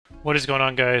What is going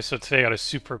on, guys? So today I got a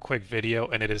super quick video,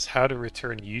 and it is how to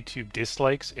return YouTube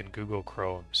dislikes in Google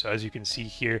Chrome. So as you can see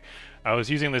here, I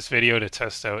was using this video to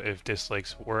test out if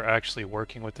dislikes were actually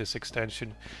working with this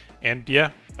extension. And yeah,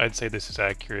 I'd say this is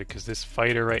accurate because this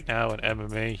fighter right now in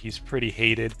MMA, he's pretty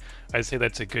hated. I'd say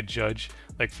that's a good judge.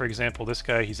 Like for example, this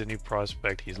guy, he's a new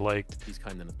prospect, he's liked. He's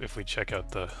kind of If we check out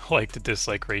the like to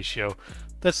dislike ratio,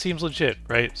 that seems legit,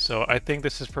 right? So I think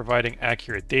this is providing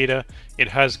accurate data. It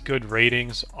has good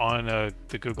ratings on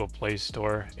the Google Play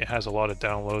Store. It has a lot of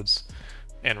downloads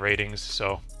and ratings,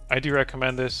 so I do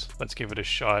recommend this. Let's give it a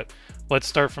shot. Let's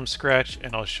start from scratch,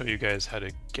 and I'll show you guys how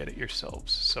to get it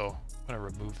yourselves. So I'm gonna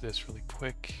remove this really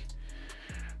quick.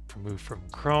 Remove from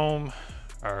Chrome.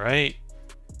 All right.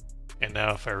 And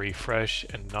now if I refresh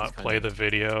and not play the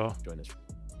video,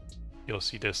 you'll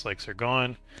see dislikes are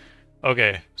gone.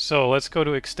 Okay, so let's go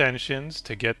to extensions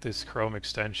to get this Chrome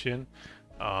extension,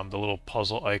 the little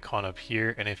puzzle icon up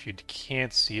here. And if you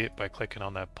can't see it by clicking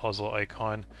on that puzzle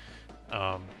icon,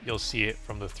 you'll see it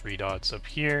from the three dots up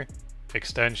here,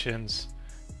 extensions,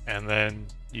 and then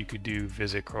you could do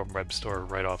visit Chrome Web Store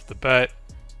right off the bat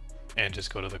and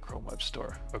just go to the Chrome Web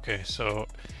Store. Okay, so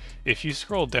if you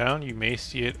scroll down, you may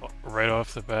see it right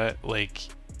off the bat, like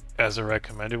as a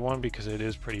recommended one, because it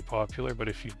is pretty popular. But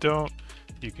if you don't,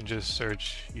 you can just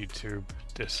search YouTube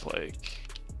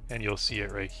dislike and you'll see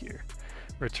it right here.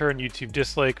 Return YouTube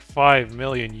dislike, 5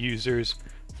 million users,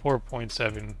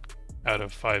 4.7 out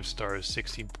of 5 stars,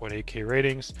 16.8K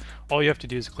ratings. All you have to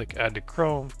do is click add to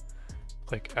Chrome,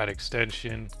 click add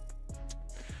extension.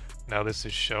 Now this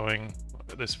is showing,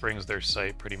 this brings their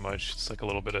site pretty much. It's like a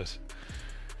little bit of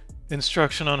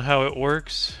instruction on how it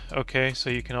works. Okay, so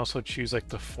you can also choose like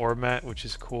the format, which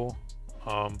is cool.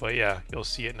 But yeah, you'll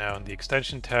see it now in the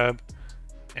extension tab,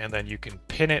 and then you can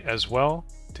pin it as well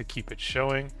to keep it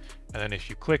showing. And then if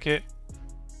you click it,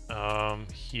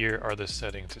 here are the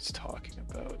settings it's talking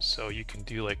about. So you can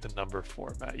do like the number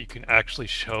format. You can actually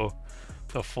show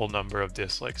the full number of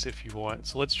dislikes if you want.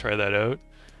 So let's try that out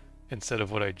instead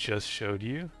of what I just showed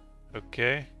you.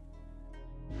 Okay.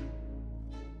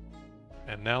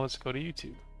 And now let's go to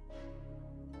YouTube.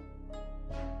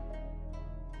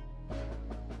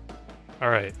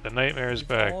 Alright, the nightmare is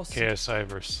back. KSI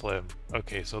vs Slim.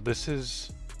 Okay, so this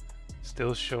is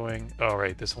still showing. Oh,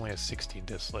 right, this only has 16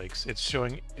 dislikes. It's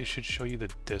showing, it should show you the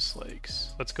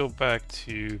dislikes. Let's go back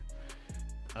to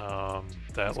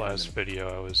that last video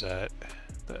I was at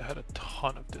that had a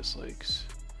ton of dislikes.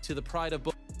 To the pride of.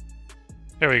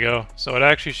 There we go. So it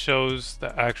actually shows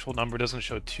the actual number. It doesn't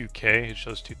show 2K. It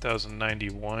shows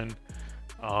 2091.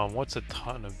 What's a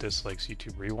ton of dislikes?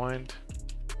 YouTube Rewind.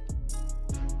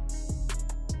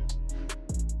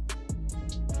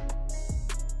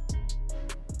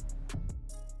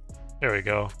 There we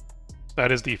go.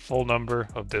 That is the full number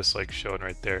of dislikes shown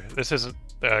right there. This isn't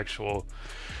the actual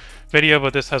video,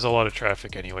 but this has a lot of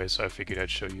traffic anyway, so I figured I'd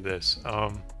show you this.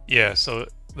 Yeah, so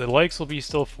the likes will be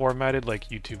still formatted like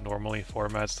YouTube normally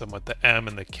formats them with the M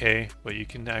and the K, but you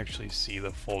can actually see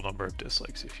the full number of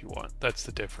dislikes if you want. That's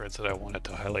the difference that I wanted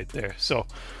to highlight there. So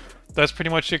that's pretty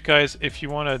much it, guys. If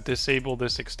you want to disable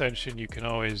this extension, you can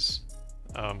always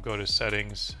go to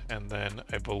settings, and then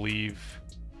I believe,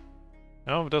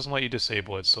 no, it doesn't let you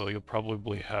disable it, so you'll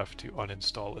probably have to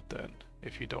uninstall it then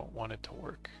if you don't want it to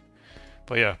work.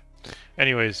 But yeah,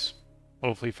 anyways,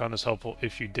 hopefully you found this helpful.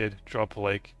 If you did, drop a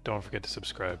like. Don't forget to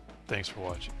subscribe. Thanks for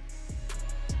watching.